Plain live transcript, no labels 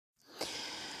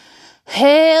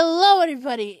Hello,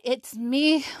 everybody. It's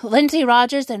me,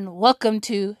 LindsieRodgers, and welcome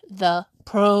to the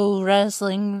Pro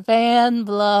Wrestling Fan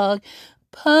Blog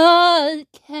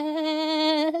Podcast,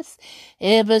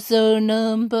 episode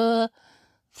number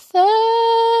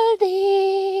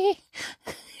 30.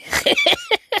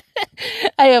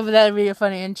 I hope that would be a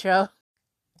funny intro.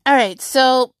 Alright,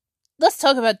 so let's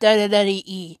talk about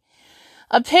WWE.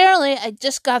 Apparently, I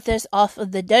just got this off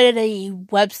of the WWE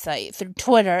website through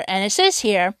Twitter, and it says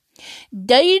here,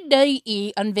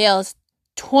 WWE unveils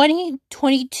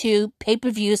 2022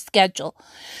 pay-per-view schedule.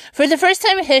 For the first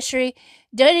time in history,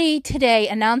 WWE today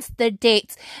announced the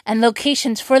dates and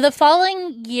locations for the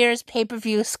following year's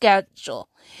pay-per-view schedule.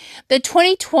 The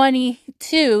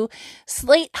 2022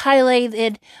 slate,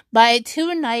 highlighted by a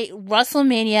two-night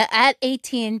WrestleMania at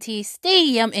AT&T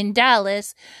Stadium in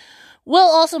Dallas,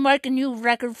 will also mark a new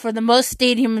record for the most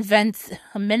stadium events,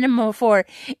 a minimum of 4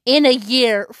 in a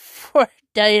year for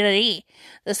WWE.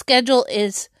 The schedule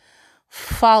is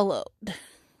followed,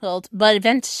 but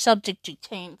events subject to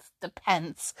change,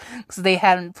 depends, because they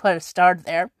haven't put a start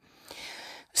there.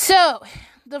 So,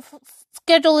 the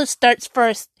schedule starts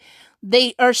first.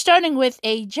 They are starting with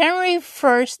a January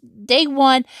 1st, day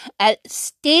 1 at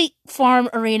State Farm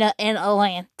Arena in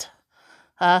Atlanta.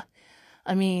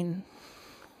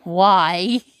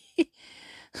 Why?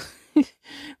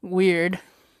 Weird.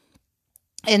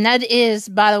 And that is,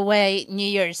 by the way, New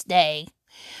Year's Day.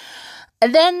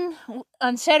 And then,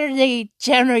 on Saturday,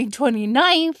 January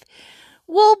 29th,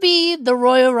 will be the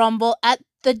Royal Rumble at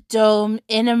the Dome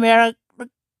in America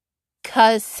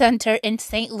Center in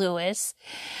St. Louis.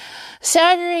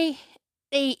 Saturday,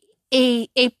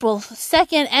 April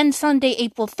 2nd and Sunday,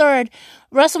 April 3rd,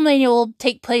 WrestleMania will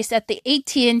take place at the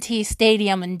AT&T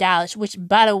Stadium in Dallas, which,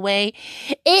 by the way,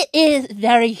 it is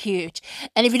very huge.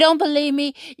 And if you don't believe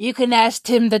me, you can ask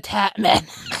Tim the Tatman,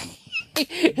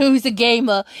 who's a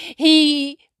gamer.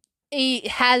 He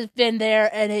has been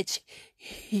there, and it's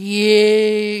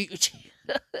huge.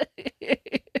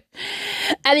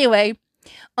 Anyway,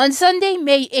 on Sunday,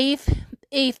 May 8th,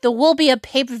 there will be a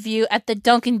pay-per-view at the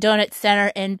Dunkin' Donuts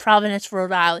Center in Providence,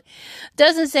 Rhode Island.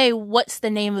 Doesn't say what's the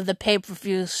name of the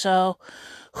pay-per-view, so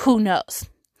who knows.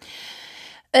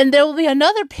 And there will be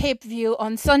another pay-per-view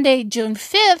on Sunday, June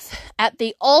 5th at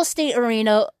the Allstate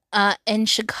Arena in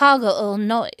Chicago,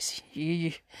 Illinois.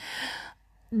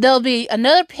 There'll be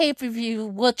another pay-per-view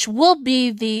which will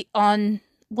be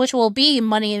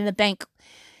Money in the Bank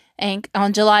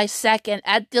on July 2nd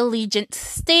at the Allegiant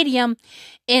Stadium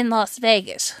in Las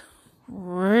Vegas.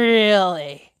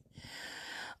 Really?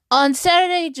 On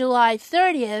Saturday, July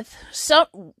 30th,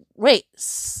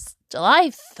 July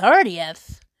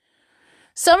 30th?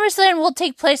 SummerSlam will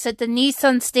take place at the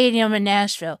Nissan Stadium in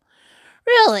Nashville.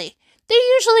 Really? They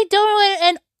usually do it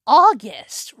in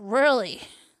August. Really?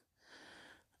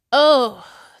 Oh,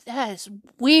 that is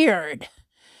weird.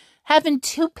 Having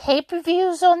 2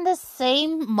 pay-per-views on the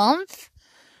same month?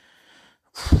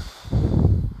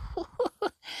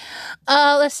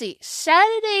 Let's see.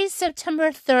 Saturday,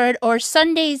 September 3rd or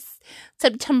Sunday,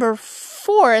 September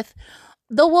 4th,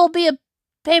 there will be a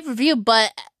pay-per-view,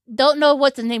 but don't know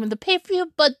what the name of the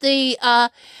pay-per-view, but the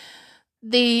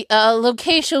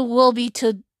location will be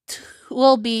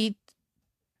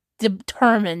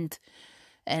determined,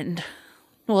 and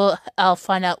I'll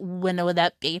find out when will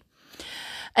that be.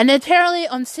 And apparently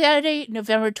on Saturday,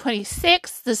 November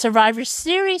 26th, the Survivor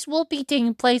Series will be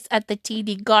taking place at the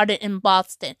TD Garden in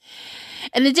Boston.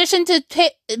 In addition to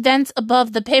events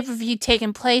above, the pay-per-view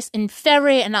taking place in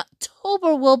February and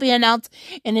October will be announced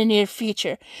in the near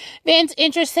future. Fans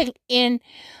interested in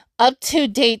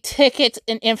up-to-date tickets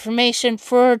and information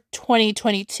for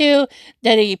 2022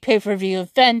 WWE pay-per-view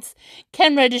events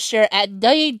can register at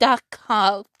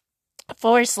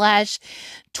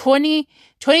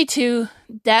WWE.com/2022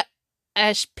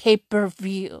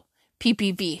 pay-per-view.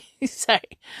 PPV.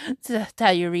 Sorry. That's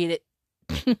how you read it.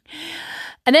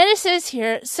 And then it says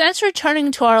here, since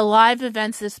returning to our live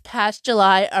events this past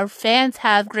July, our fans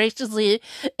have graciously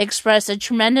expressed a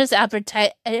tremendous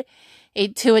appetite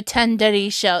to attend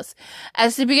WWE shows.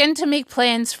 As they begin to make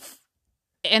plans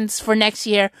for next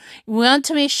year, we want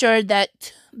to make sure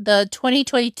that the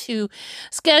 2022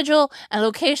 schedule and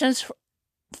locations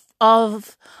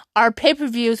of our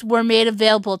pay-per-views were made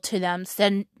available to them,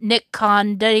 said Nick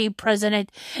Khan, WWE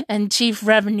President and Chief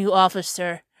Revenue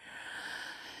Officer.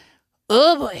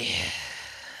 Oh boy.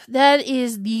 That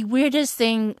is the weirdest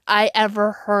thing I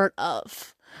ever heard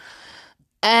of.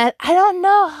 And I don't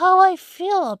know how I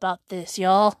feel about this,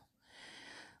 y'all.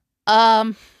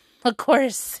 Of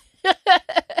course,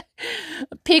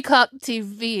 Peacock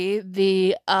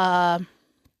TV,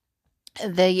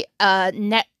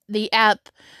 the app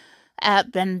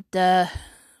and the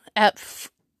app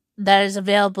that is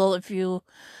available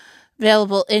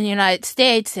available in the United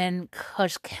States, and of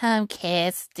course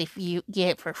Comcast, if you get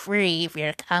it for free if you're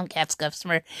a Comcast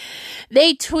customer,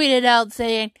 they tweeted out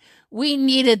saying, "We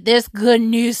needed this good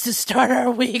news to start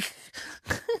our week."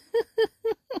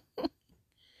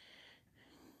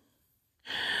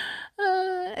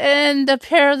 And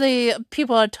apparently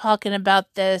people are talking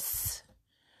about this.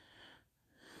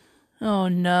 Oh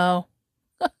no.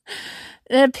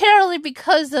 And apparently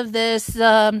because of this,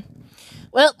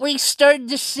 we started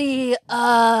to see,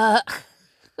 oh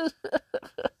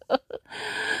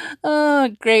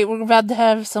great, we're about to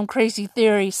have some crazy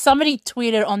theories. Somebody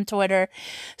tweeted on Twitter,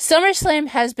 SummerSlam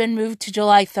has been moved to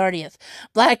July 30th.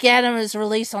 Black Adam is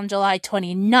released on July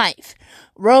 29th.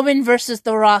 Roman versus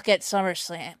The Rock at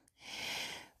SummerSlam.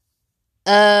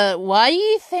 Why do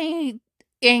you think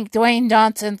Dwayne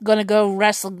Johnson's gonna go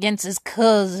wrestle against his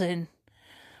cousin?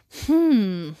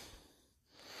 And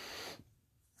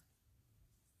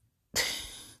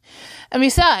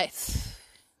besides,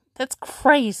 that's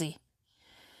crazy.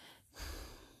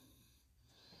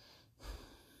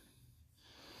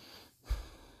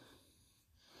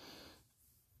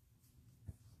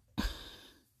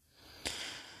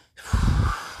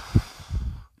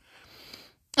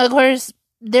 Of course,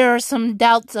 there are some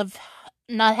doubts of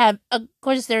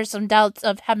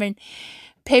having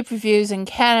pay-per-views in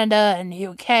Canada and the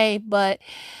UK, but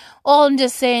all I'm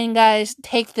just saying, guys,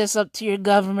 take this up to your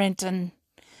government and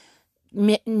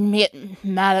get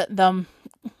mad at them.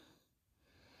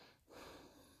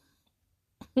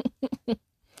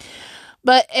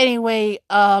 But anyway,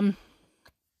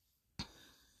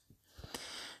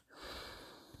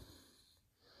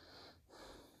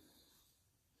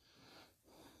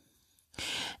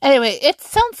 it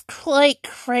sounds quite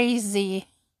crazy.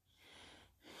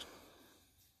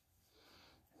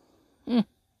 I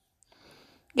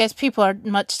guess people are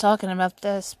much talking about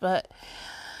this, but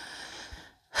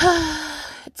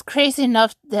it's crazy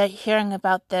enough that hearing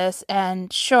about this,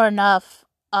 and sure enough,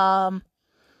 I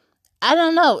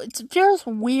don't know, it feels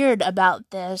weird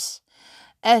about this,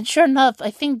 and sure enough,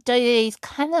 I think WWE's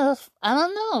kind of, I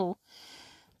don't know,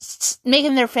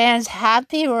 making their fans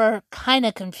happy or kind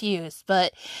of confused,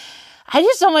 but I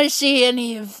just don't want to see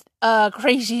any of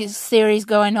crazy theories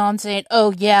going on saying,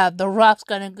 oh yeah, The Rock's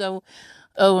gonna go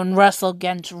and wrestle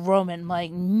against Roman.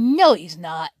 Like, no, he's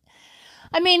not.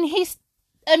 I mean,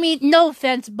 no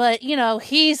offense, but,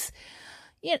 he's,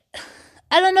 I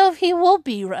don't know if he will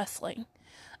be wrestling.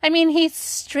 I mean, he's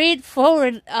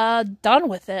straightforward, done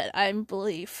with it, I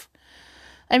believe.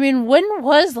 I mean, when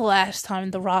was the last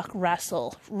time The Rock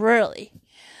wrestled? Really?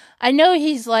 I know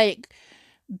he's,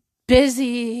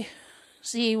 busy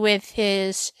with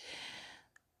his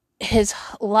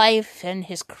life and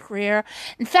his career.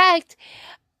 In fact,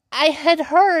 I had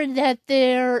heard that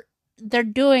they're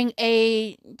doing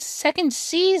a second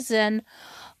season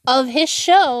of his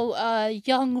show,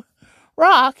 Young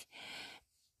Rock,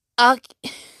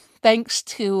 thanks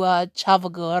to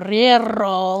Chavo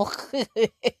Guerrero.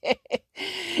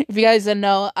 If you guys don't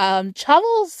know,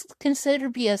 Chavo's considered to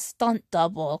be a stunt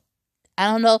double.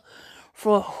 I don't know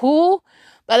for who,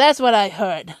 but that's what I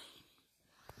heard.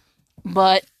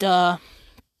 But,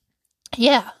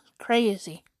 yeah,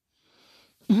 crazy.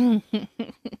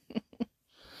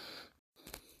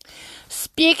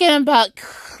 Speaking about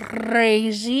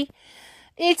crazy,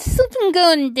 it's something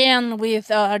going down with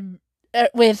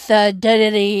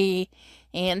WWE,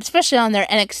 and especially on their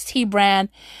NXT brand,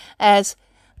 as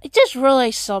I just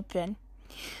realized something.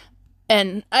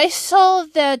 And I saw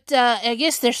that, I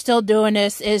guess they're still doing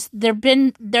this, is they've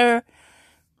been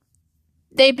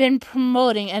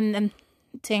promoting and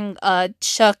thing,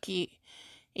 Chucky.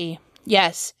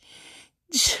 Yes.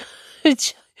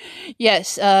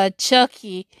 Yes,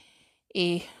 Chucky.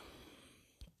 The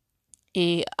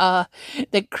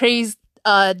crazed,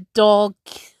 dog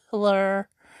killer.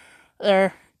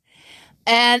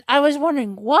 And I was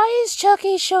wondering, why is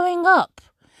Chucky showing up?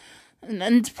 And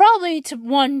it's probably to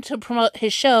promote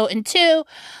his show, and two,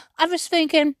 I was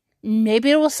thinking, maybe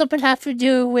it will something have to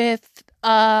do with,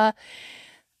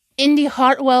 Indy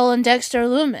Hartwell and Dexter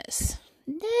Lumis.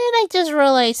 Then I just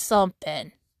realized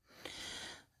something.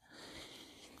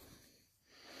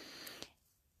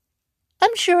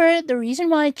 I'm sure the reason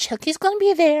why Chucky's going to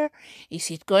be there is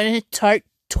he's going to start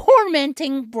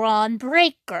tormenting Braun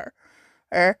Breaker.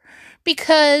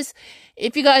 Because,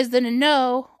 if you guys didn't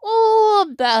know,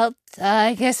 about 2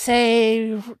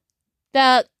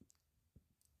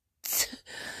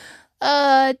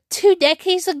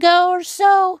 decades ago or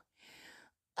so,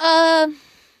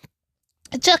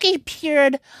 Chucky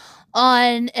appeared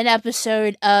on an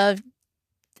episode of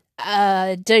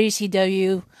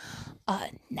WCW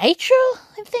Nitro,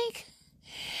 I think.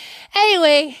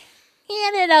 Anyway, he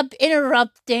ended up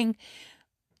interrupting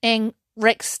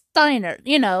Rick Steiner,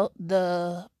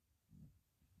 the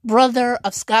brother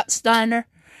of Scott Steiner.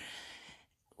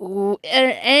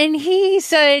 And he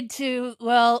decided to,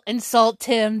 insult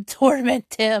him,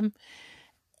 torment him.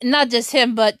 Not just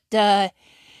him, but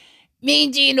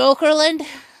Mean Gene Okerlund.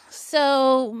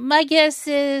 So my guess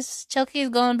is Chucky's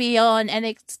going to be on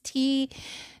NXT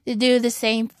to do the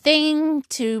same thing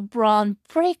to Braun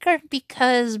Breaker,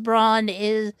 because Braun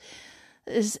is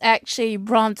actually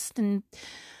Bronson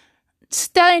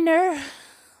Steiner.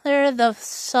 They're the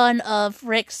son of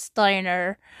Rick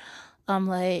Steiner. I'm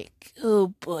like, oh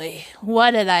boy,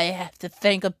 what did I have to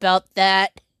think about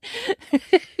that?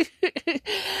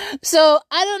 So,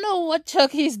 I don't know what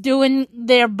Chucky's doing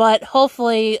there, but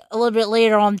hopefully a little bit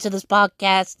later on to this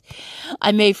podcast,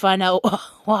 I may find out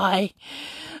why.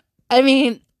 I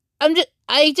mean,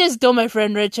 I just told my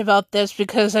friend Rich about this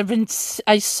because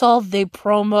I saw the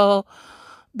promo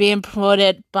being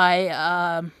promoted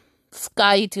by,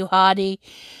 Sky Tuhati,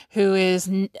 who is,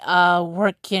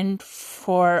 working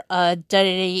for,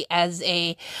 WWE as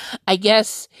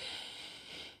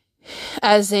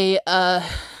a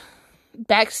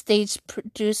backstage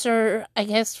producer, I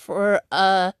guess, for,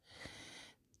 WWE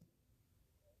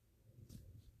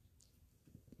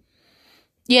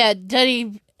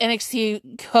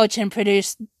NXT coach and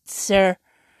producer.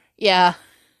 Yeah.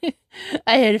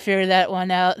 I had to figure that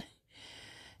one out.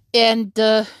 And,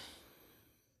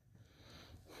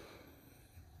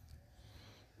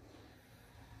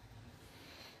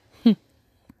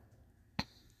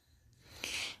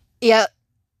 yeah.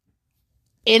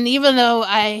 And even though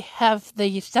I have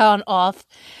the sound off,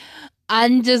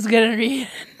 I'm just gonna read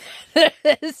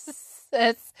this.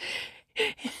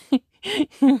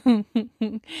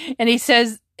 And he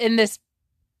says in this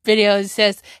video, he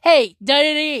says, "Hey,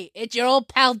 WWE, it's your old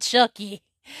pal Chucky.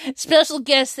 Special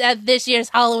guest at this year's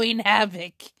Halloween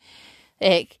Havoc.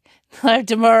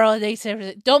 Tomorrow, they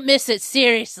said, don't miss it,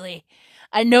 seriously.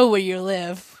 I know where you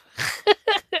live."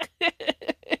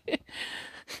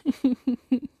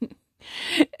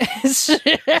 So,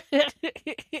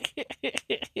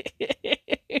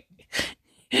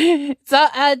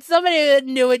 somebody that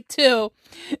knew it too.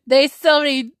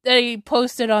 Somebody that he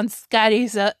posted on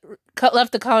Scotty's,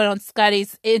 left a comment on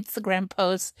Scotty's Instagram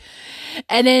post,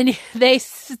 and then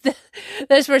this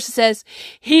person says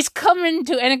he's coming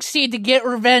to NXT to get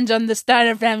revenge on the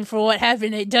Steiner family for what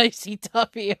happened at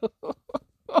WCW.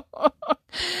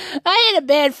 I had a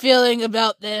bad feeling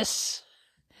about this.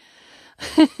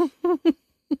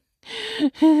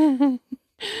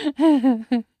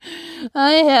 I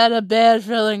had a bad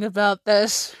feeling about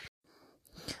this.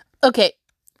 Okay,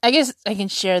 I guess I can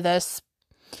share this.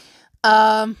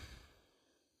 Oi.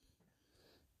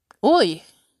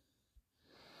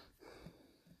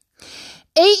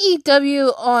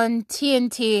 AEW on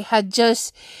TNT had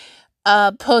just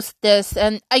posted this,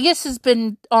 and I guess it's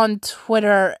been on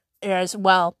Twitter as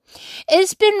well.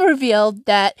 It's been revealed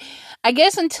that, I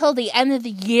guess until the end of the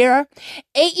year,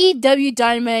 AEW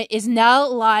Dynamite is now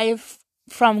live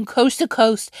from coast to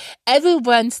coast every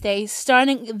Wednesday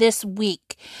starting this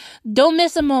week. Don't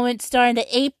miss a moment, starting at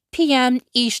 8 p.m.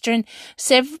 Eastern,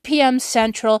 7 p.m.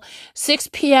 Central, 6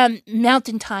 p.m.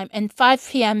 Mountain Time, and 5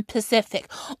 p.m. Pacific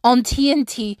on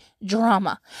TNT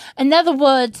Drama. In other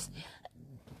words,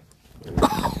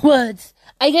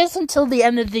 I guess until the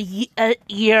end of the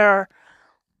year,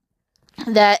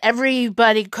 that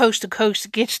everybody coast to coast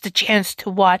gets the chance to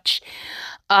watch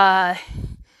AEW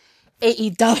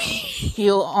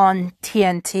on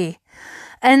TNT.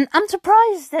 And I'm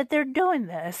surprised that they're doing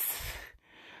this.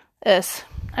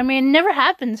 I mean, it never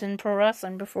happens in pro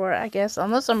wrestling before, I guess,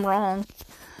 unless I'm wrong.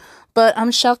 But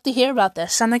I'm shocked to hear about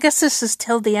this. And I guess this is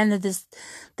till the end of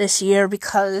this year,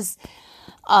 because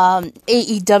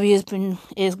AEW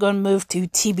is going to move to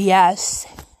TBS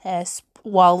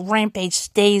while Rampage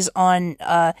stays on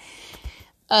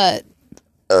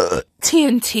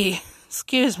TNT.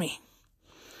 Excuse me.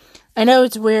 I know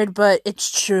it's weird, but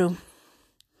it's true.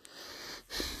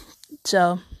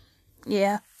 So,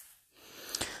 yeah.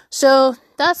 So,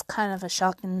 that's kind of a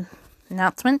shocking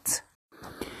announcement.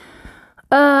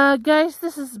 Guys,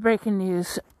 this is breaking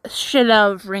news. Shit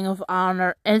out of Ring of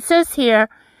Honor. And it says here,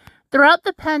 throughout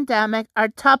the pandemic, our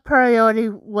top priority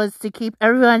was to keep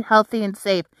everyone healthy and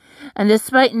safe. And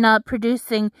despite not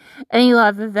producing any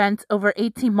live events over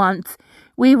 18 months,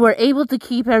 we were able to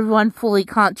keep everyone fully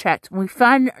contracted. We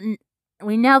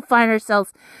now find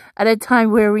ourselves at a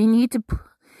time where we need to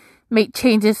make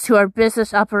changes to our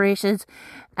business operations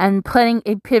and planning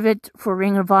a pivot for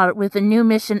Ring of Honor with a new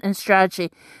mission and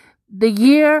strategy. The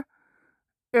year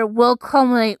will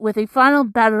culminate with a final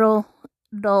battle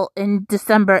in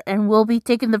December, and we'll be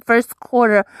taking the first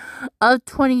quarter of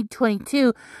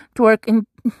 2022 to work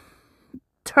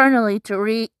internally to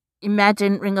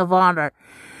reimagine Ring of Honor.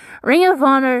 Ring of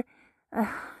Honor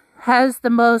has the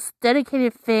most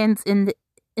dedicated fans in the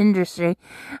industry.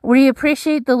 We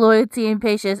appreciate the loyalty and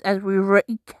patience as we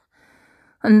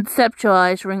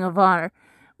conceptualize Ring of Honor.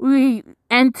 We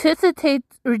anticipate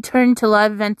return to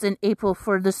live events in April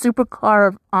for the Supercar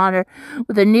of Honor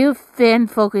with a new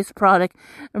fan-focused product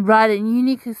and provide a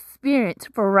unique experience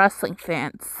for wrestling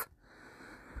fans.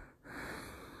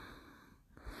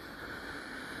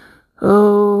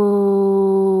 Oh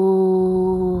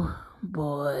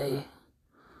boy.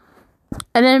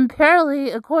 And then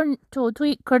apparently, according to a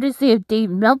tweet courtesy of Dave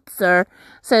Meltzer,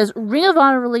 says Ring of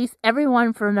Honor released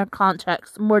everyone from their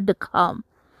contracts. More to come.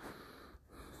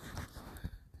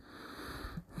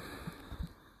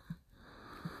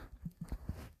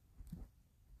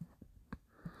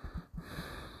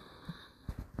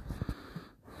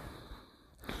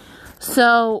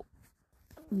 So,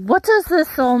 what does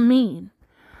this all mean?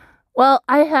 Well,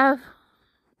 I have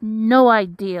no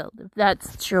idea if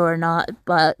that's true or not,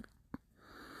 but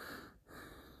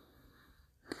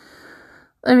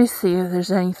let me see if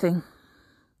there's anybody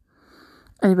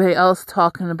else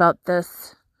talking about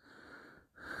this.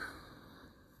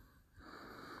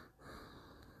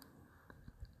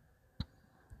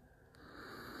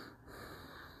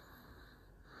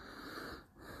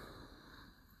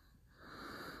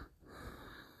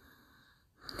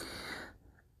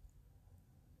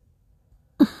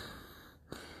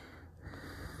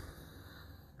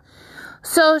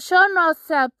 So, Sean Ross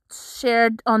Sapp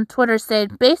shared on Twitter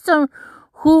said, based on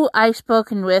who I've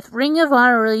spoken with, Ring of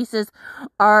Honor releases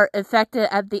are effective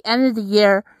at the end of the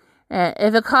year.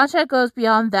 If a contract goes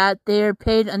beyond that, they are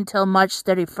paid until March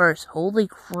 31st. Holy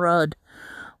crud.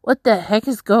 What the heck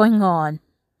is going on?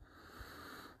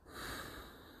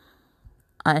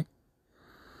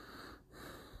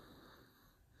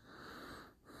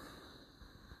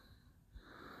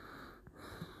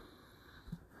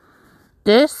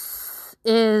 This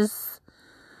is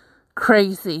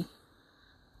crazy.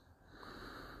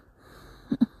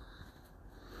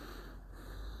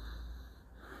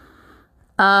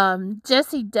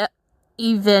 Jesse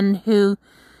Even, who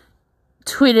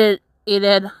tweeted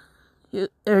it,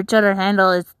 her Twitter handle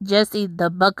is Jessie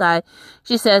the Buckeye.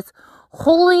 She says,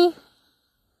 "Holy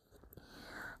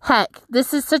heck,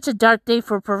 this is such a dark day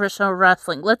for professional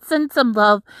wrestling. Let's send some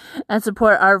love and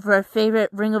support our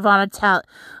favorite Ring of Honor talent.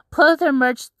 Pull their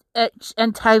merch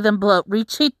and tag them below.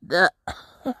 Retweet the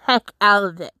heck out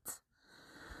of it."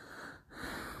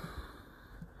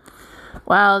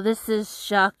 Wow, this is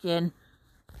shocking.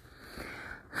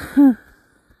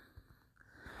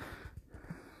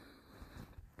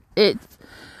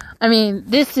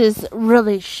 This is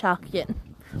really shocking.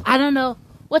 I don't know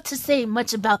what to say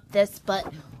much about this, but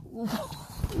what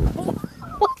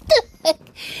the heck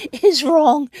is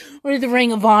wrong with the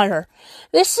Ring of Honor?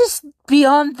 This is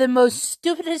beyond the most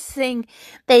stupidest thing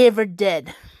they ever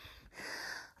did.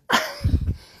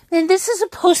 And this is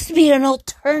supposed to be an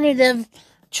alternative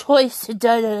choice to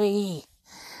WWE.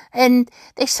 And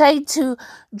they decided to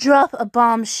drop a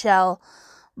bombshell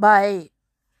by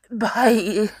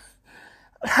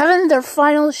having their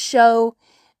final show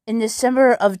in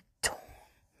December of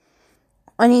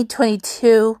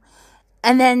 2022,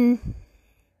 and then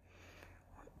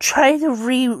try to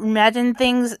reimagine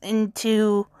things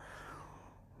into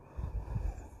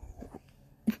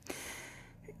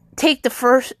take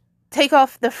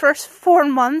off the first 4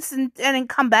 months and then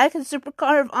come back in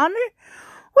Supercar of Honor.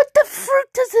 What the frick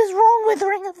is wrong with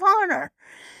Ring of Honor?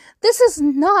 This is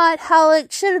not how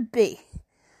it should be.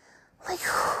 Like,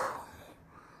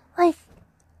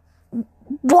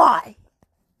 why?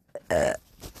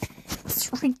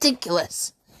 It's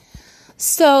ridiculous.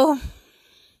 So,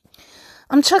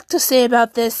 I'm chucked to say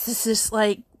about this. This is,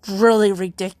 really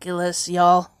ridiculous,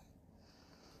 y'all.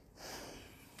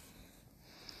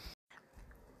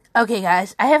 Okay,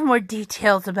 guys, I have more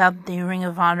details about the Ring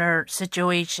of Honor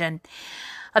situation.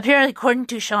 Apparently, according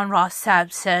to Sean Ross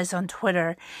Sapp says on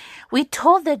Twitter, we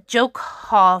told that Joe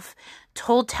Koff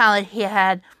told talent he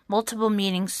had multiple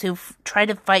meetings to try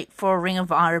to fight for Ring of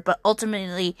Honor, but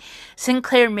ultimately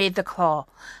Sinclair made the call.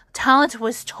 Talent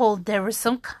was told there was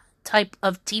some type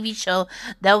of TV show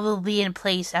that will be in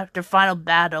place after Final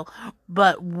Battle,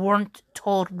 but weren't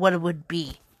told what it would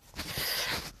be.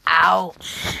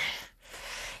 Ouch.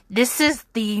 This is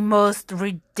the most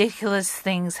ridiculous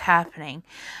things happening.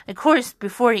 Of course,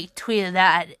 before he tweeted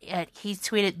that, he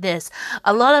tweeted this.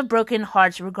 A lot of broken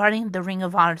hearts regarding the Ring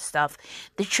of Honor stuff.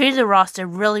 They treated the roster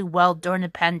really well during the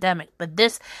pandemic, but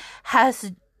this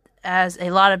has a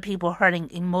lot of people hurting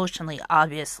emotionally,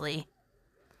 obviously.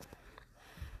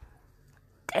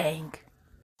 Dang.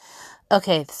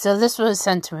 Okay, so this was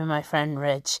sent to me, my friend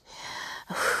Rich,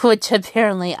 which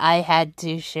apparently I had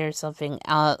to share something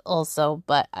out also,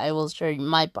 but I will share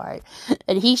my part.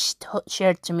 And he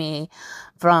shared to me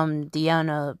from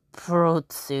Diana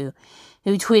Protsu,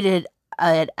 who tweeted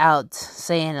it out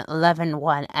saying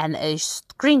 11-1 and a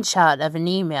screenshot of an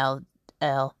email.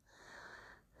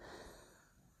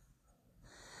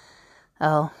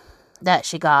 That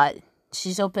she got.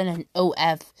 She's opened an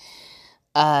OF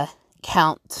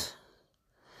count.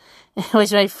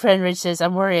 Which my friend Rich says,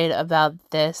 I'm worried about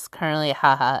this currently,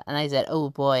 haha. And I said, oh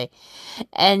boy.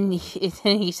 And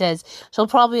he says, she'll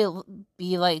probably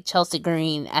be like Chelsea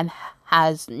Green and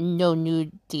has no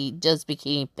nudity, just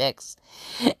bikini pics.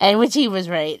 And which he was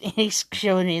right. He's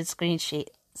showing me a screenshot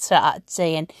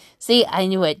saying, see, I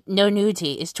knew it. No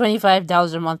nudity. It's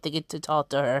 $25 a month to get to talk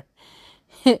to her.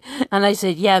 And I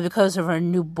said, yeah, because of her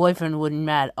new boyfriend wouldn't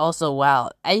mad. Also,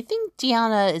 wow. I think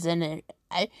Gianna is in it.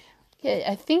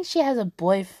 I think she has a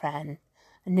boyfriend,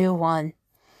 a new one,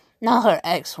 not her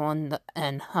ex one,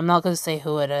 and I'm not going to say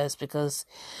who it is because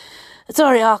it's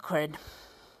already awkward.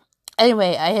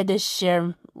 Anyway, I had to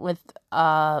share with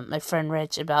my friend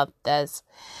Rich about this.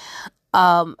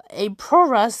 A pro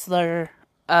wrestler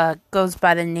goes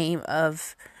by the name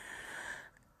of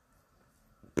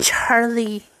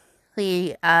Charlie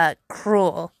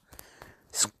Cruel.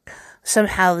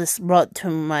 Somehow this brought to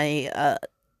my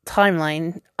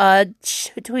timeline,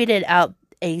 tweeted out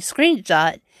a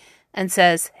screenshot and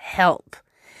says help,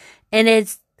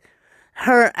 and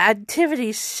her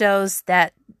activity shows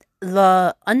that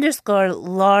the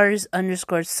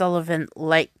 _Lars_Sullivan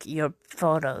like your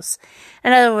photos.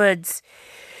 In other words,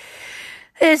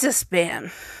 it's a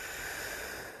spam.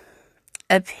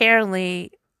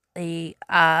 Apparently the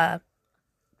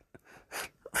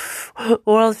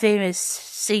world famous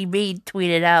CB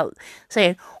tweeted out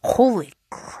saying, holy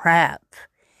crap.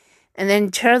 And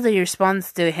then Charlie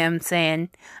responds to him saying,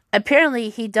 apparently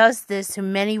he does this to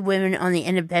many women on the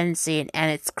independent scene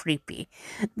and it's creepy.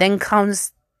 Then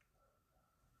comes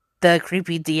the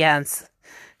creepy dance,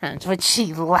 which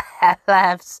she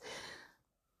laughs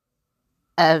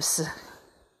as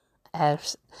the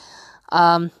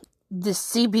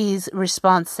CB's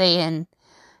response saying,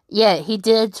 yeah, he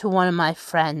did it to one of my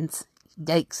friends.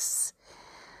 Yikes.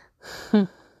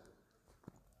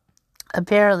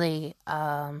 Apparently,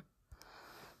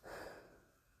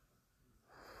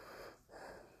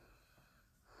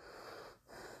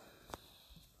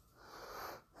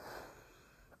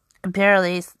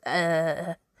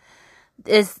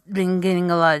 it's been getting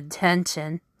a lot of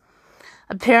attention.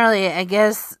 Apparently, I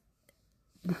guess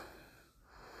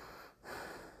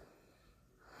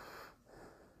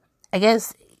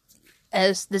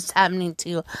as this happening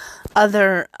to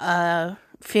other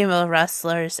female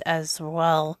wrestlers as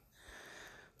well.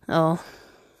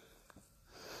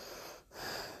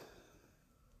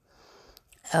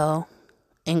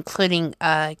 Including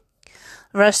a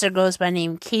wrestler goes by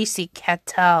name Casey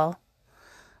Cattell.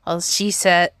 She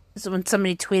said, when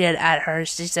somebody tweeted at her,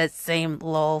 she said same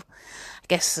lol. I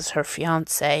guess it's her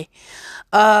fiance.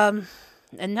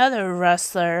 Another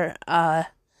wrestler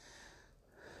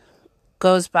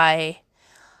goes by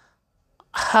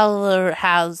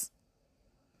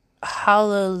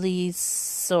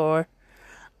Hallowleesor,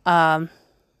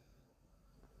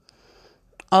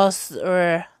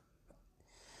 also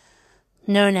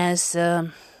known as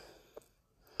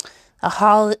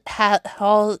Holly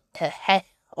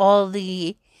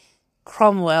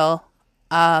Cromwell.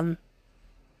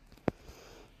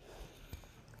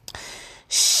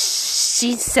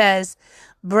 She says,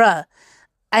 bruh,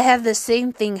 I had the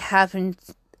same thing happen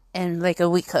in like a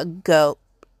week ago.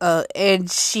 And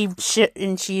she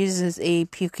uses a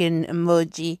puking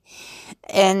emoji.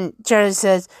 And Charlie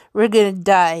says, we're gonna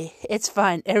die. It's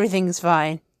fine. Everything's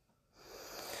fine.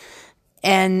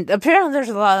 And apparently there's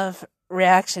a lot of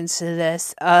reactions to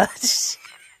this. And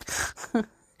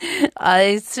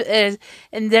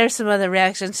there's some other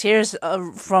reactions. Here's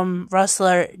from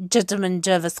wrestler Gentleman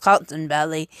Jervis Cotton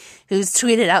Valley, who's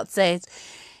tweeted out saying,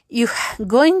 you're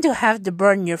going to have to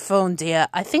burn your phone, dear.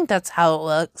 I think that's how it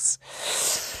looks.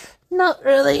 Not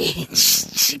really.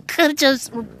 She could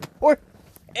just report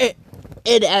it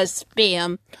as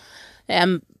spam.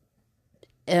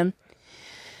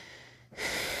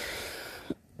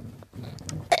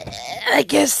 I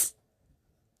guess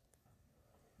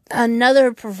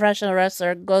another professional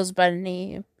wrestler goes by the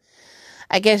name,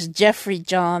 I guess, Jeffrey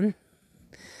John,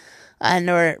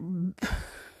 or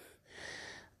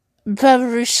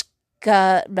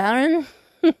Barushka Baron,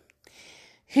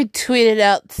 who tweeted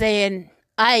out saying,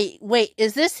 wait,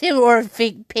 is this him or a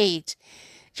fake page?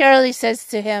 Charlie says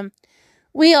to him,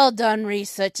 we all done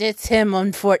research, it's him,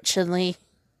 unfortunately.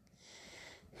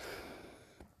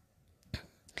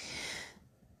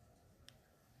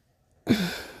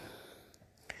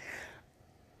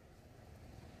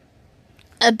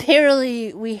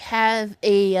 Apparently, we have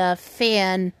a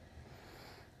fan,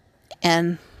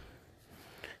 and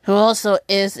who also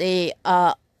is a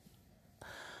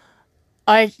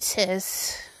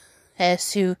artist,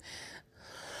 who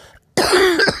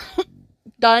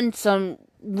done some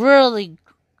really,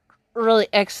 really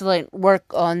excellent work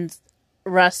on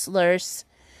wrestlers.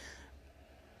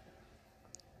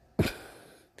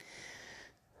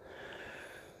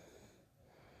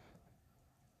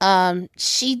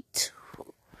 She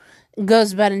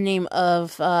goes by the name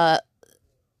of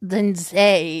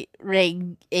LindsieRodgers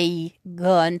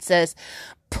Venmo, says,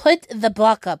 put the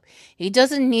block up. He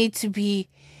doesn't need to be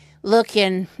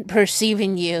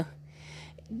perceiving you.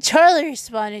 Charlie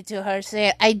responded to her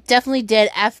saying, I definitely did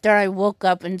after I woke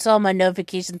up and saw my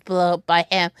notifications blow up by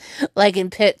him, like in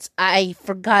pits. I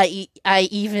forgot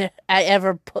I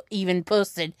ever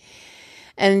posted.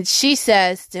 And she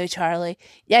says to Charlie,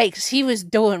 yikes, he was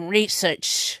doing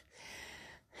research.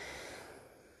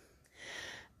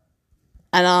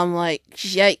 And I'm like,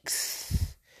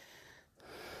 yikes.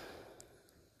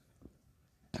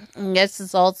 I guess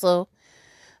it's also...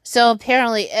 So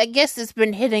apparently, I guess it's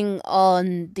been hitting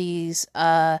on these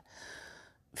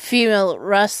female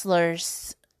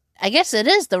wrestlers. I guess it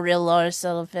is the real Lars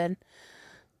Sullivan.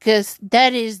 Because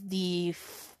that is the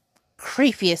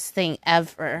creepiest thing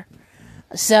ever.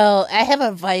 So I have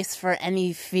advice for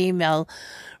any female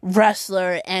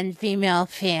wrestler and female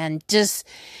fan. Just,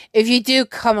 if you do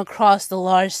come across the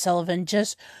Lars Sullivan,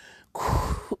 just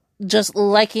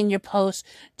liking your post,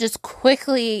 just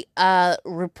quickly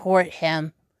report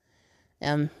him.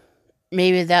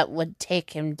 Maybe that would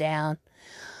take him down.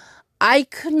 I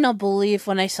could not believe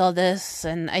when I saw this,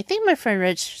 and I think my friend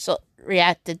Rich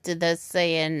reacted to this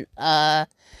saying, or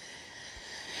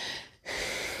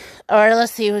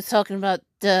let's see, he was talking about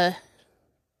I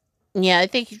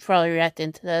think he's probably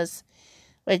reacting to this.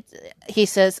 But he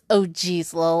says, oh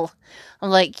geez, lol.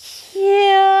 I'm like,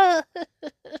 yeah.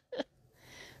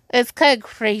 It's kind of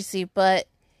crazy, but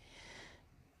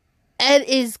it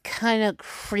is kind of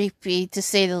creepy, to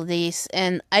say the least,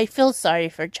 and I feel sorry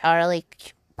for Charlie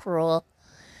Cruel.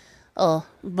 Oh,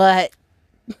 but,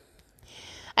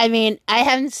 I mean, I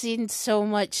haven't seen so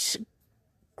much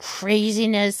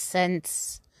craziness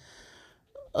since,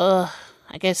 I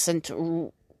guess since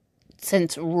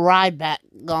Ryback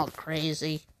got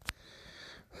crazy.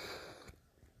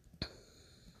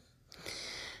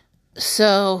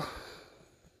 So,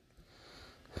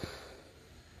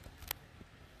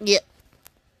 yeah.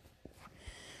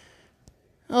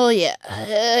 Oh yeah,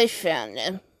 I found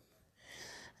him.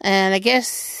 And I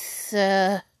guess,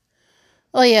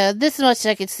 this much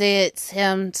I could say, it's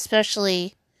him,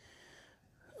 especially,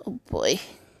 oh boy.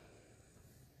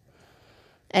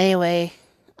 Anyway,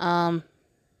 yeah,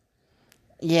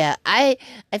 I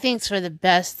think it's for the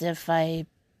best if I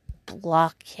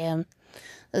block him.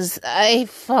 'Cause I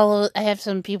have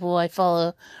some people I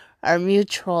follow are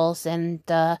mutuals, and,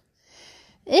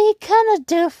 they kind of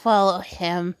do follow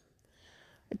him.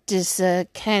 Just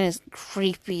kind of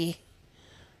creepy.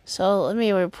 So let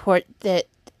me report that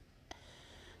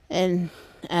and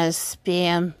as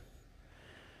spam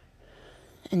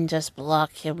and just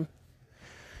block him.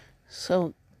 So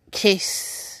in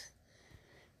case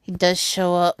he does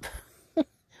show up,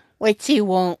 which he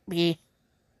won't be.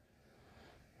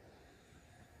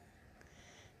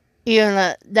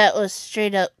 Even that was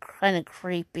straight up kind of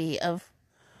creepy of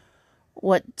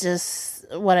what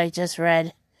I just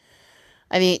read.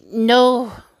 I mean,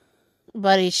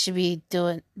 nobody should be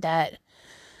doing that.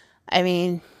 I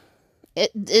mean,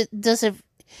 it doesn't,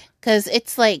 because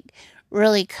it's like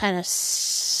really kind of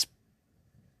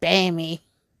spammy.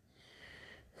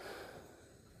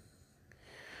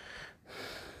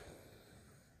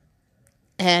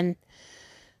 And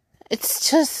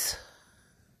it's just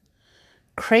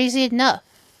crazy enough.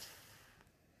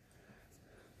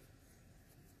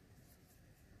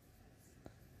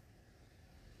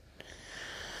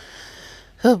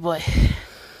 Oh boy.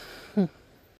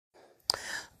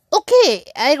 Okay,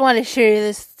 I want to share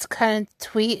this kind of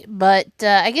tweet, but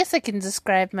I guess I can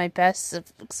describe my best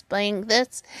of explaining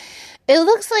this. It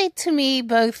looks like to me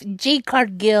both Jade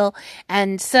Cargill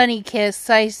and Sunny Kiss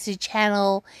decided to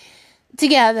channel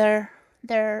together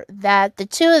that the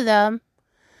two of them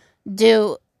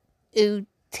do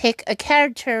take a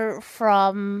character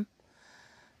from,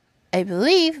 I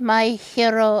believe, My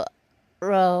Hero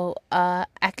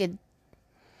Academia.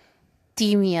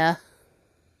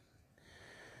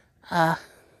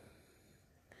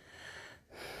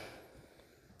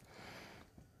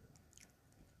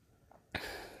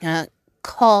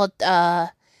 Called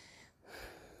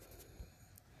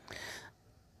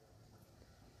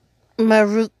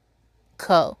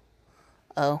Maruko.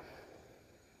 Oh.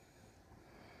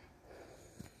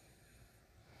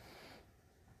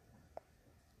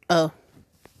 Oh.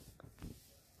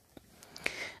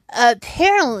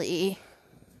 Apparently,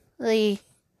 the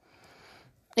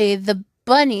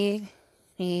bunny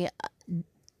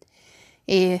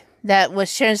that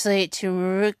was translated to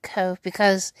Maruko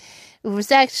because it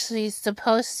was actually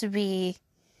supposed to be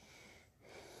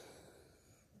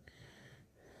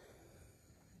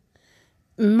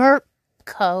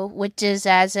Mirko, which is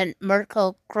as in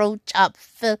Mirko Crowchop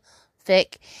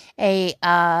Fic, a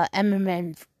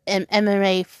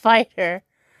MMA fighter,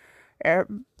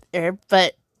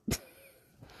 but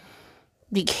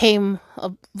became,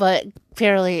 but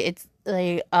apparently it's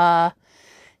like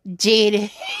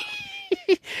Jade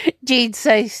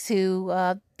decides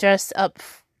to dress up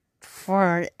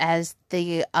for as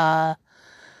the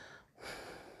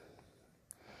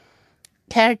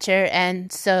character,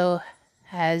 and so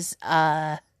has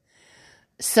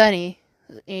Sunny.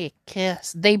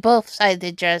 Yes, they both decided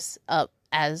to dress up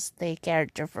as the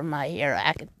character from My Hero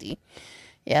Academia.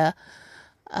 Yeah.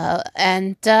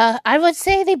 And I would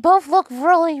say they both look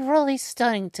really, really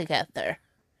stunning together.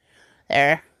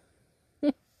 There.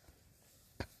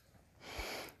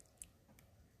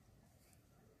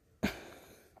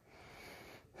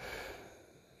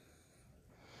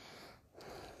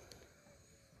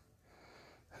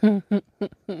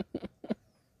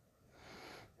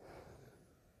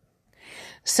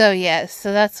 So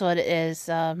that's what it is.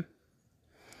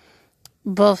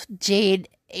 Both Jade,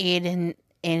 Aiden,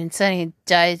 and Sunny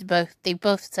they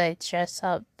both decided to dress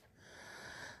up.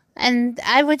 And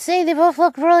I would say they both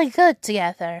look really good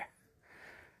together.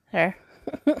 There.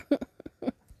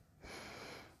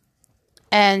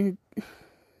 And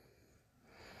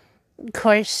of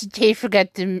course, Jade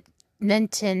forgot to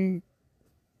mention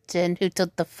who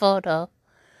took the photo.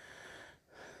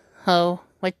 Oh,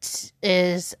 which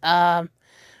is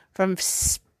from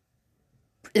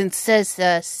it says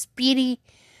Speedy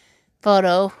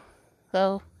Photo.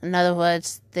 So, in other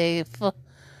words, the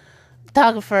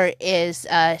photographer is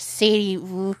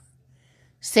Sadil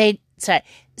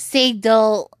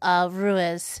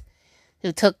Ruiz,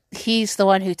 he's the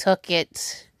one who took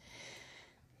it.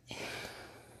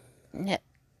 Yeah.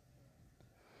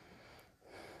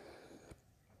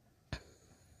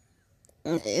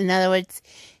 In other words,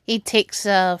 he takes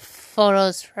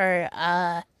photos for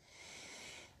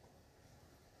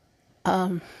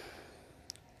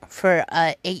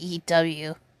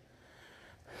AEW.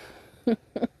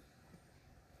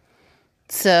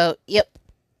 So, yep.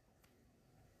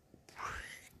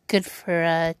 Good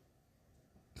for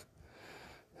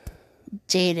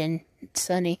Jade and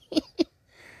Sunny.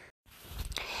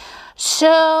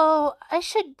 So, I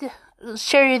should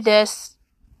share you this.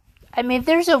 I mean,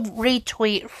 there's a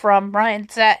retweet from Ryan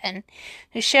Satin,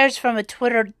 who shares from a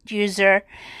Twitter user,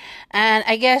 and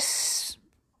I guess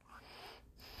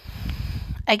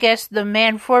the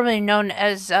man formerly known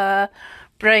as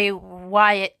Bray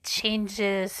Wyatt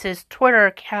changes his Twitter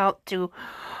account to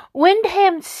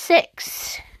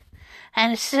Windham6,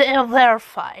 and it's still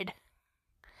verified.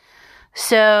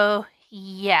 So,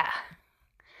 yeah.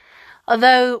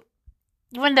 Even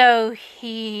though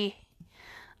he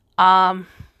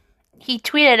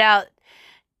tweeted out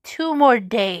 2 more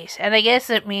days, and I guess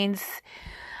it means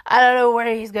I don't know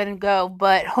where he's gonna go,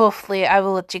 but hopefully I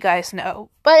will let you guys know.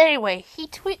 But anyway,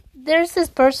 there's this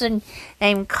person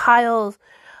named Kyle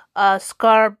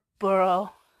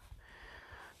Scarborough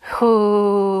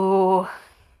who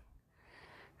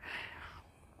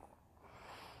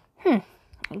I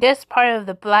guess part of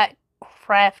the Black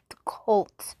Craft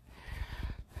cult,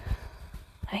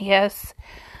 I guess,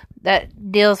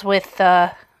 that deals with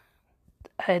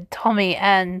Tommy.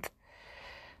 And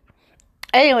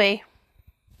anyway,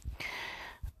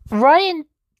 Ryan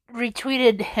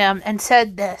retweeted him and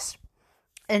said this,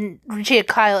 and retweeted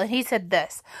Kyle, and he said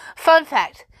this: fun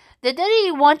fact, did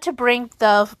he want to bring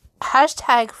the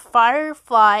hashtag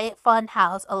Firefly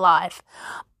Funhouse alive?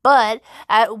 But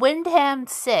at Windham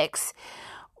 6,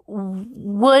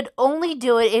 would only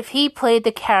do it if he played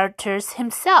the characters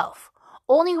himself.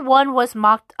 Only one was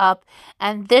mocked up,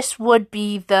 and this would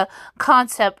be the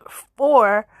concept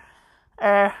for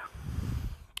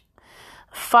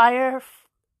Firefly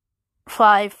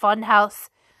Funhouse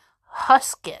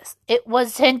Huskus. It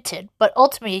was hinted, but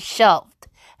ultimately shelved.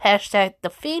 Hashtag The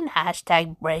Fiend,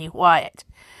 hashtag Bray Wyatt.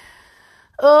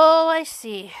 Oh, I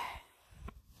see.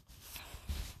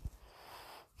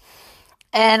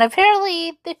 And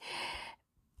apparently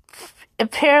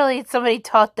somebody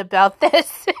talked about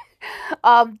this.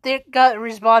 They got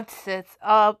responses.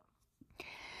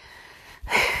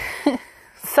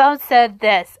 Some said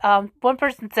this. One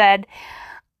person said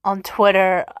on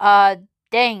Twitter,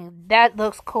 dang, that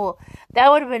looks cool.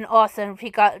 That would have been awesome if he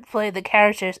got to play the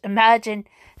characters. Imagine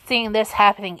seeing this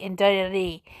happening in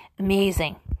WWE.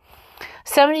 Amazing.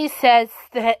 Somebody says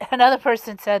that, another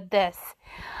person said this.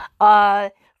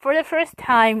 For the first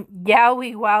time,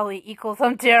 yowie wowie equals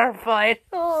I'm terrified.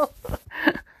 Oh.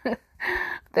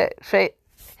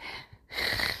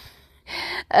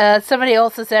 Somebody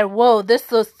also said, whoa,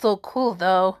 this looks so cool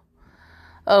though.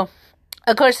 Oh.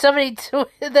 Of course, then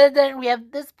we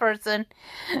have this person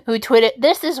who tweeted,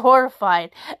 this is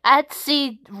horrified. At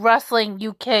C Wrestling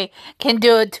UK can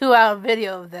do a 2-hour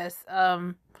video of this.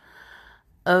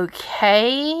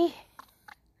 Okay.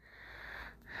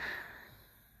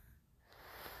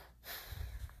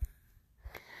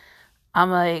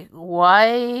 I'm like,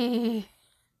 why?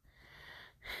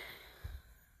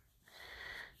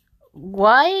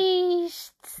 Why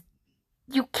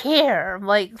you care?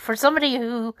 Like, for somebody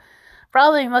who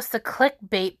probably must have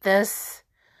clickbait this,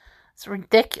 it's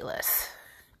ridiculous.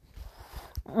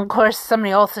 Of course,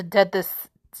 somebody also did this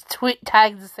tweet,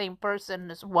 tagged the same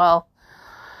person as well.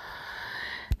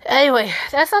 Anyway,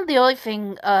 that's not the only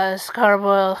thing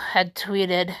Scarborough had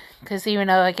tweeted, because even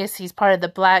though I guess he's part of the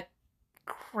Black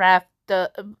Craft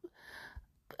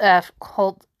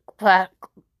cult, Black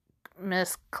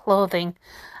Miss Clothing,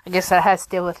 I guess that has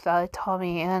to do with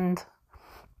Tommy and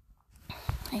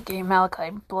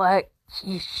Malachi Black.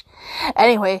 Sheesh.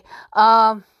 Anyway,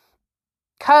 Kyle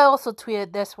also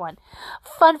tweeted this one.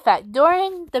 Fun fact,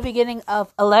 during the beginning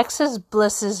of Alexis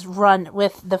Bliss's run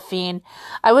with The Fiend,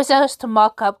 I was asked to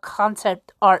mock up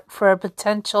concept art for a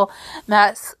potential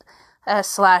mask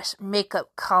 / makeup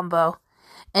combo.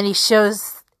 And he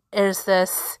shows there's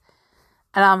this,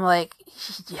 and I'm like,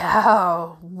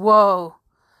 yeah, whoa,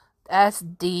 that's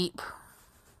deep.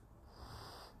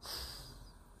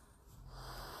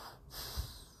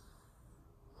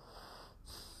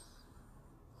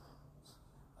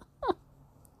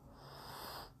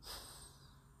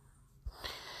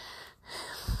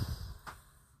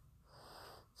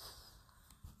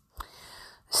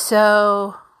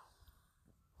 So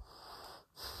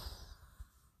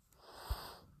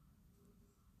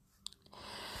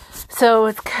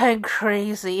it's kind of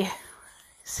crazy.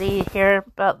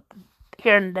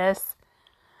 Hearing this.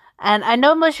 And I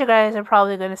know most of you guys are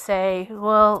probably going to say,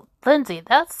 well, Lindsay,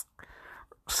 that's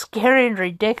scary and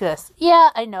ridiculous. Yeah,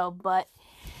 I know, but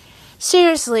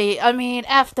seriously, I mean,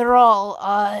 after all,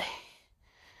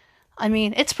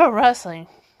 it's pro wrestling.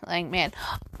 Like, man.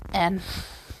 And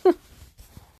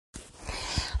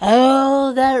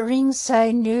oh, that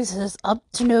ringside news is up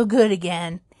to no good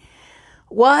again.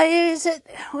 Why is it?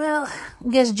 Well, I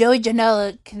guess Joey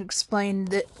Janela can explain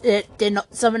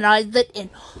summarize it in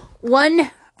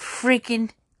one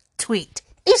freaking tweet.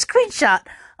 A screenshot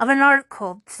of an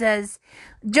article says,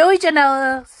 Joey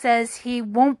Janela says he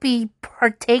won't be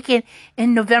partaking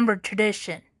in November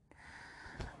tradition.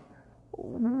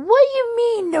 What do you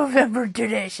mean November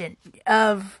tradition?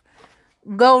 Of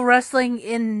go wrestling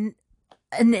in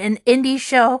an indie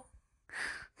show?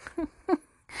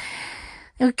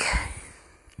 Okay.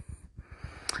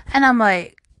 And I'm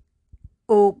like,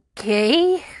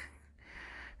 okay.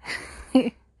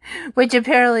 Which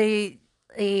apparently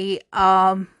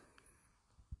John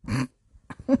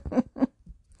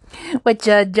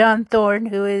Thorne,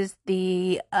 who is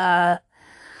the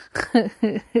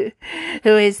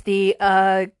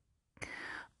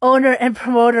owner and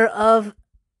promoter of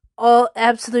All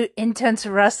Absolute Intense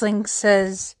Wrestling,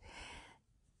 says,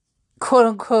 quote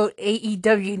unquote,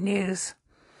 AEW news.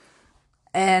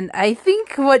 And I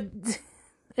think what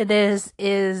it is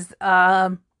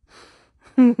I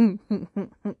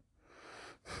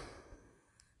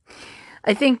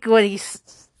think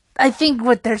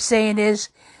what they're saying is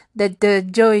that the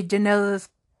Joey Janela's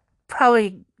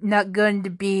probably not going to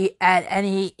be at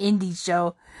any indie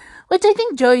show, which I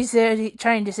think Joey's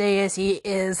trying to say is he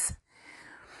is.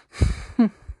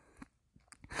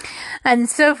 And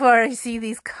so far I see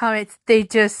these comments, they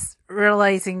just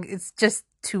realizing it's just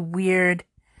too weird.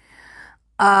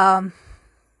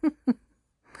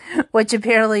 Which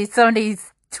apparently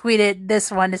somebody's tweeted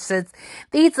this one that says,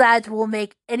 "These lads will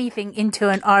make anything into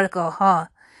an article, huh?"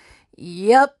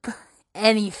 Yup,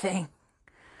 anything.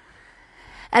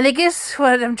 And I guess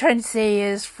what I'm trying to say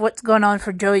is, what's going on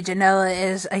for Joey Janela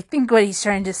is, I think what he's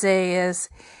trying to say is,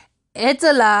 it's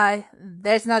a lie,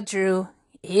 that's not true,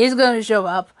 he's going to show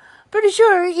up. Pretty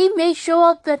sure he may show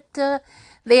up at the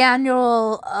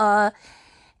annual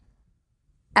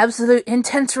Absolute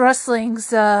Intense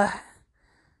Wrestling's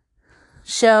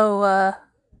show.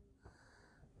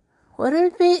 What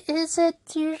is it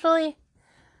usually?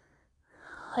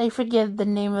 I forget the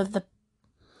name of the...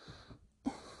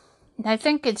 I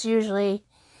think it's usually...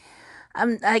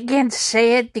 I can't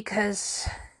say it because...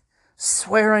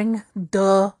 swearing,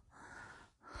 duh.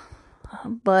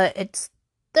 But it's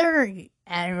their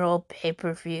annual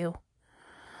pay-per-view.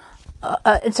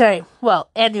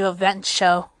 Annual event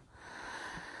show.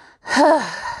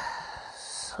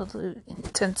 Absolute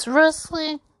Intense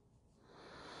Wrestling.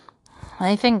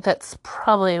 I think that's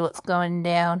probably what's going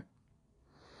down.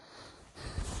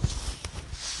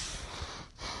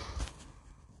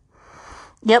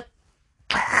 Yep.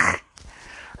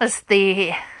 That's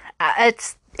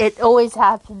it always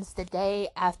happens the day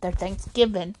after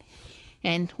Thanksgiving,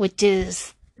 and which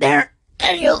is their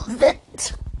annual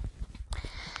event.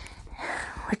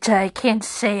 Which I can't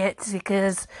say it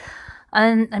because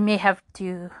I may have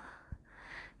to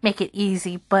make it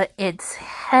easy, but it's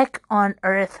Heck on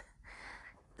Earth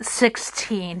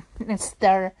 16. It's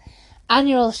their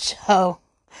annual show.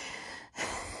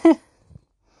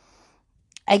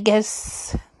 I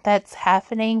guess that's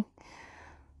happening.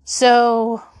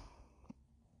 So,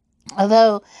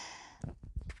 although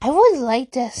I would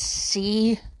like to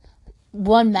see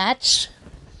one match,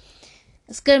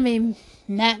 it's going to be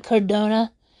Matt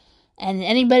Cardona and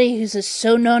anybody who's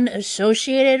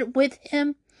associated with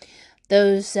him.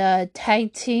 Those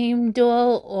tag team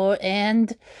duo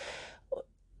and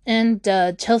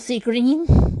Chelsea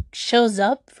Green shows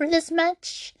up for this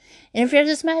match, interfere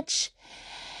this match.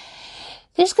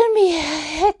 There's gonna be a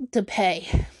heck to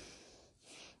pay.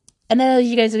 I know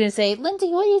you guys are gonna say, Lindsay,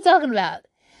 what are you talking about?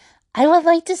 I would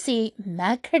like to see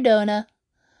Matt Cardona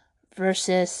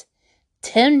versus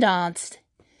Tim Donst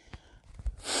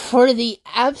for the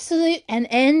Absolute and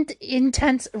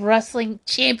Intense Wrestling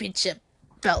Championship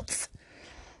belts.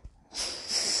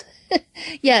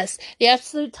 Yes, the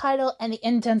Absolute title and the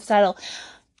Intense title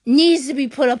needs to be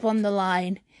put up on the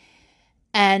line,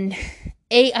 and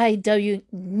AIW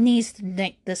needs to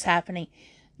make this happening.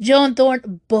 Joan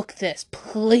Thorne, book this,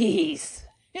 please.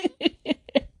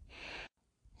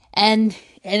 and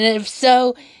if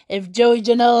so, if Joey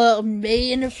Janela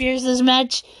may interfere in this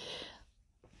match,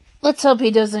 let's hope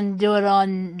he doesn't do it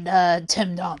on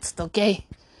Tim Donst, okay?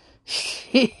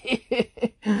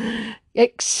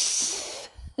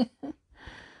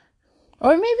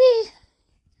 Or maybe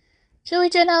Joey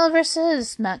Janela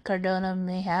versus Matt Cardona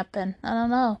may happen. I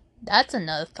don't know. That's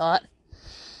another thought.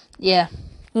 Yeah,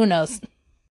 who knows?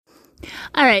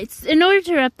 Alright, in order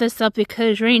to wrap this up,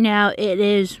 because right now it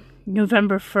is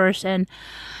November 1st, and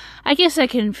I guess I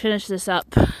can finish this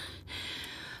up.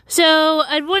 So,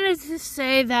 I wanted to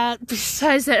say that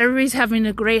besides that everybody's having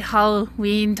a great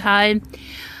Halloween time,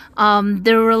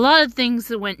 there were a lot of things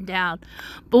that went down.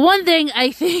 But one thing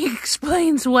I think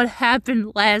explains what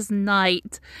happened last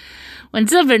night when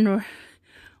something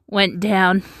went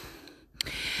down.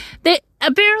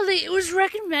 Apparently it was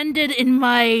recommended in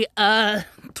my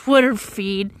Twitter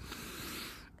feed,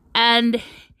 and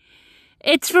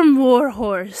it's from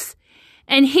Warhorse,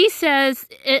 and he says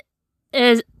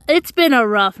it's been a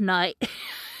rough night.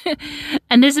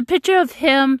 And there's a picture of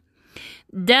him,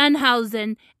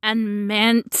 Danhausen, and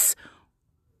Mance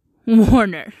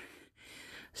Warner.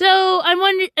 So, I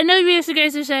know you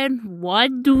guys are saying, why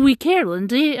do we care,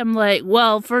 Lindsay? I'm like,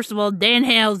 well, first of all,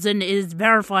 Danhausen is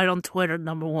verified on Twitter,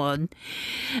 number one.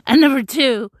 And number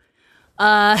two,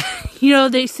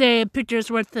 they say a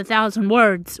picture's worth 1,000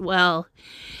 words. Well,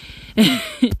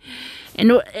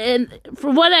 and for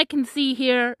what I can see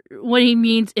here, what he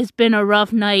means, it's been a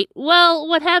rough night. Well,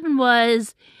 what happened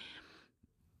was,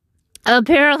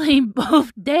 apparently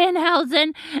both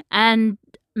Danhausen and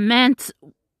Mance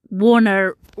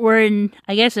Warner were in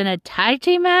a tag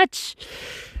team match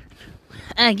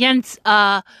against,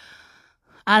 I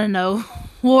don't know,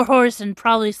 Warhorse and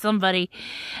probably somebody.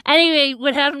 Anyway,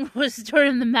 what happened was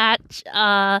during the match,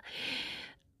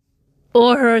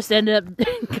 Warhorse ended up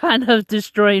kind of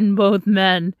destroying both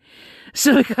men.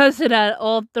 So because of that,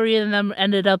 all three of them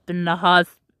ended up in the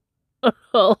hospital.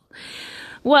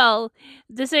 Well,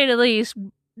 to say the least,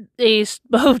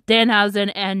 both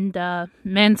Danhausen and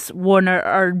Mance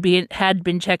Warner had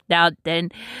been checked out. Then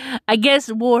I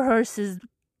guess Warhorse is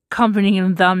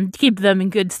accompanying them, keep them in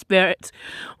good spirits,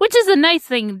 which is a nice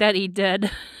thing that he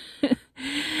did.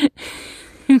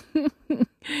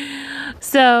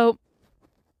 So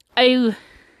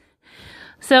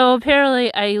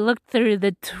apparently I looked through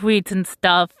the tweets and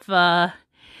stuff.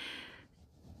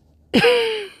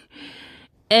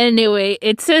 Anyway,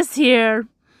 it says here,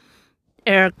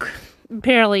 Eric,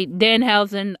 apparently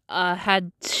Danhausen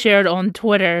had shared on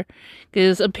Twitter,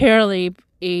 because apparently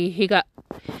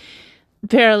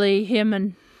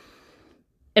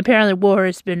War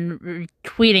has been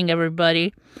retweeting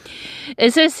everybody.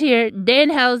 It says here,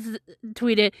 Danhausen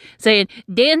tweeted saying,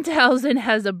 Danhausen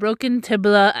has a broken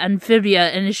tibia and fibula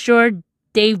and is sure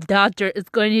Dave Doctor is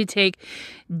going to take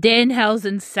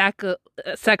Danhausen's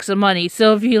sacks of money.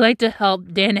 So if you'd like to help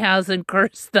Danhausen,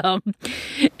 curse them.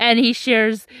 And he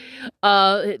shares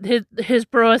his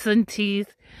prowess and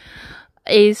teeth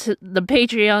is the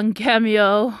Patreon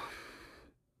cameo.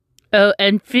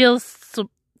 And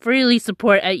freely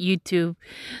support at YouTube.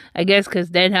 I guess because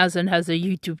Danhausen has a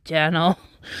YouTube channel.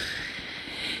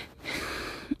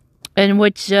 In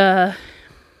which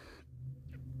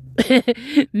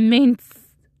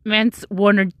Mance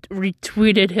Warner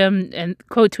retweeted him and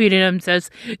quote tweeted him, says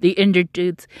the injured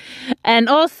dudes. And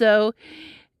also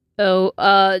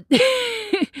and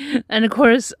of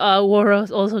course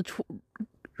Warhorse also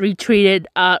retweeted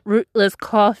Rootless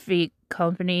Coffee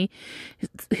Company,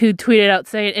 who tweeted out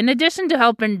saying, in addition to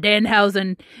helping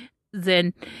Danhausen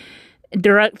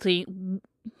directly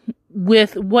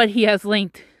with what he has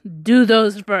linked, do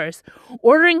those first.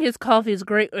 Ordering his coffee is a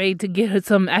great way to get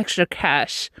some extra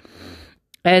cash.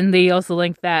 And they also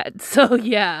linked that. So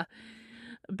yeah,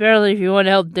 apparently if you want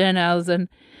to help Danhausen,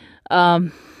 I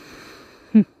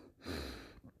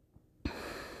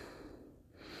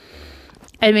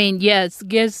mean, yes,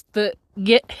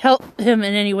 help him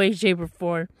in any way, shape, or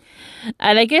form.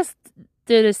 And I guess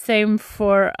do the same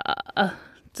for,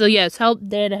 so yes, help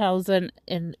Danhausen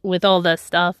with all that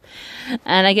stuff.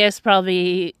 And I guess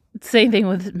probably same thing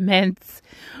with Mance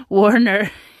Warner.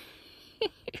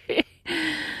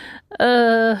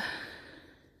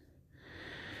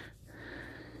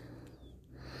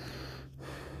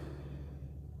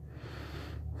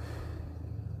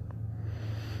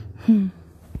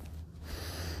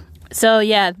 So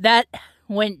yeah, that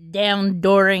went down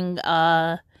during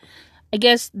I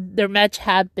guess their match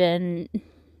happened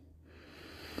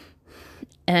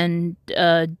and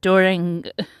during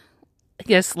I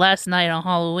guess last night on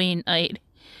Halloween night.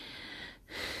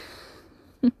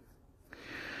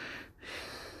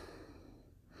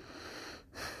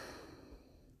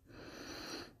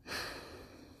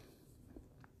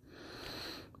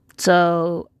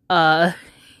 So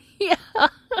yeah.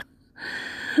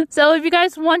 So if you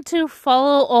guys want to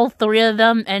follow all three of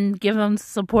them and give them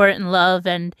support and love,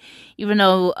 and even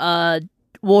though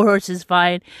Warhorse is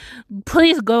fine,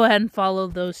 please go ahead and follow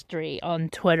those three on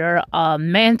Twitter.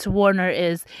 Mance Warner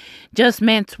is just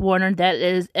Mance Warner. That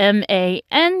is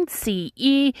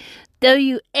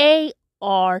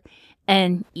ManceWarner.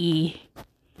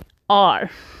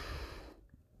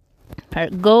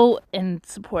 Go and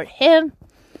support him.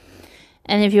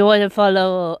 And if you want to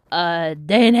follow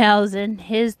Danhausen,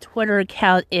 his Twitter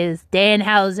account is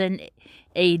Danhausen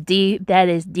AD. That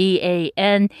is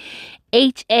DANHAUSENAD.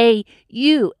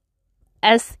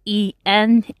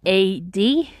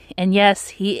 And yes,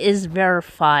 he is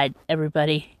verified,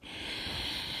 everybody.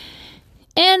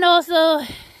 And also,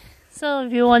 so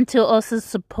if you want to also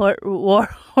support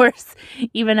Warhorse,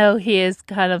 even though he is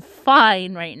kind of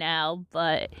fine right now,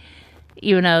 but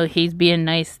even though he's being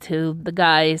nice to the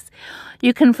guys,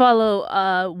 you can follow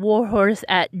Warhorse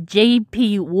at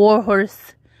JP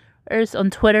Warhorse on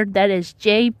Twitter. That is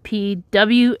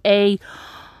JPWARHORSE.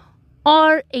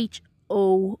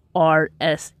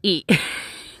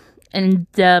 And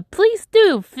please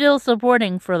do feel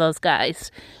supporting for those guys.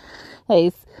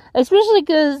 Hey, especially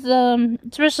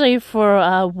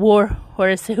for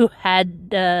Warhorse, who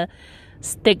had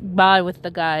stick by with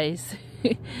the guys.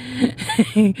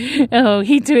 Oh,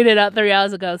 he tweeted out 3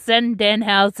 hours ago, send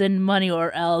Danhausen money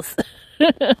or else.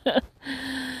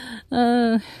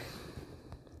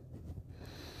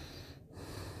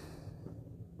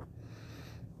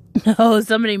 Oh,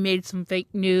 somebody made some fake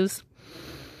news.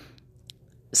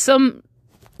 They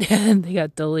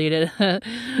got deleted.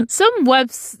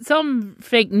 Some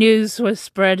fake news was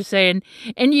spread saying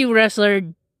NU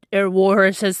wrestler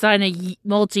Warhorse has signed a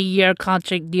multi-year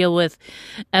contract deal with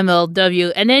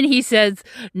MLW, and then he says,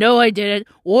 "No, I didn't.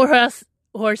 Warhorse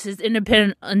horse is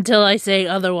independent until I say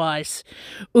otherwise.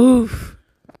 Oof.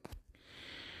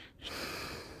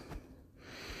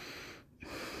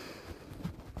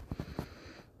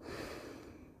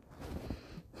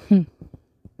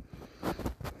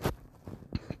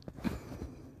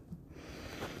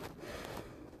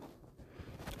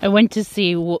 I went to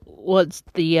see what's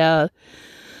the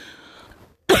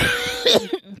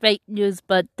fake news,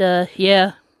 but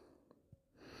yeah.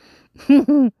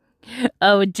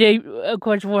 Jay, of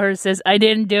course, Warner says, I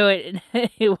didn't do it.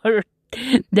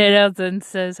 And Dead Elton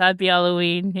says, Happy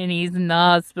Halloween, and he's in the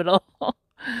hospital.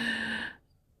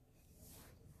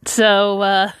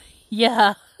 So,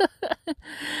 yeah.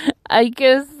 I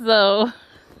guess so.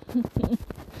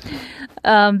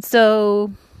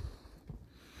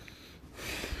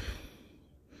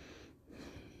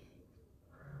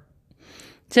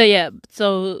 So yeah,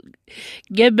 so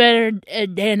get better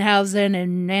at Danhausen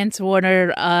and Nance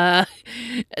Warner.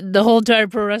 The whole entire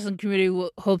pro wrestling community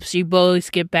hopes you boys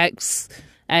get back,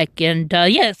 and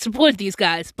yeah, support these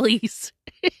guys, please.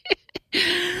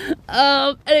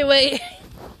 Anyway,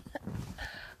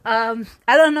 I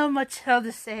don't know much how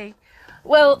to say.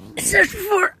 Well,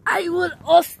 I would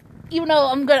also, even though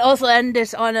I'm gonna also end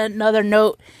this on another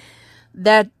note,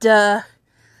 that who had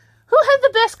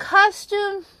the best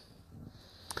costume?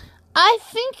 I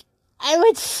think I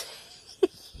would say,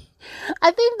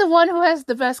 I think the one who has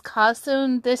the best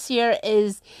costume this year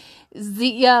is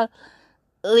Zia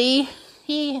Lee.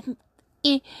 He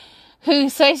who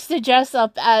decides to dress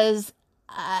up as,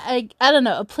 I don't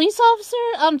know, a police officer?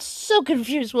 I'm so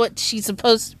confused what she's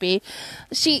supposed to be.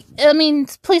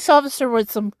 Police officer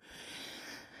with some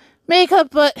makeup,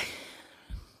 but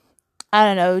I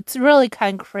don't know, it's really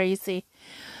kind of crazy.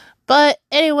 But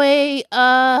anyway,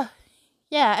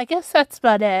 yeah, I guess that's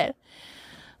about it.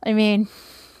 I mean,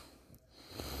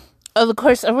 of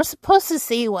course, I was supposed to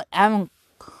see what Adam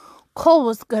Cole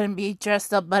was going to be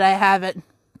dressed up, but I haven't.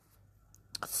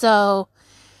 So,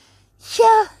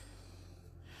 yeah.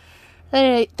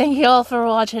 Anyway, thank you all for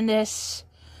watching this.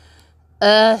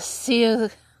 See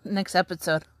you next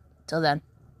episode. Till then,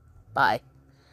 bye.